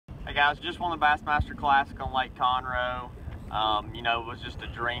guys, just won the Bassmaster Classic on Lake Conroe. You know, it was just a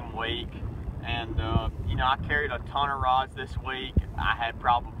dream week, and you know, I carried a ton of rods this week. I had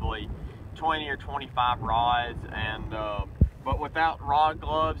probably 20 or 25 rods, and but without rod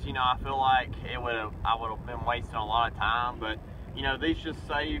gloves, you know, I feel like I would have been wasting a lot of time. But you know, these just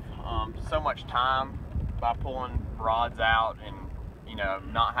save so much time by pulling rods out and, you know,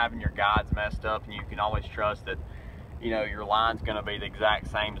 not having your guides messed up, and you can always trust that, you know, your line's going to be the exact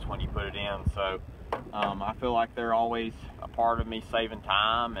same as when you put it in. So I feel like they're always a part of me saving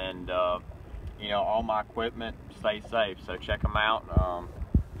time, and you know, all my equipment stays safe. So check them out,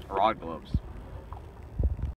 rod gloves.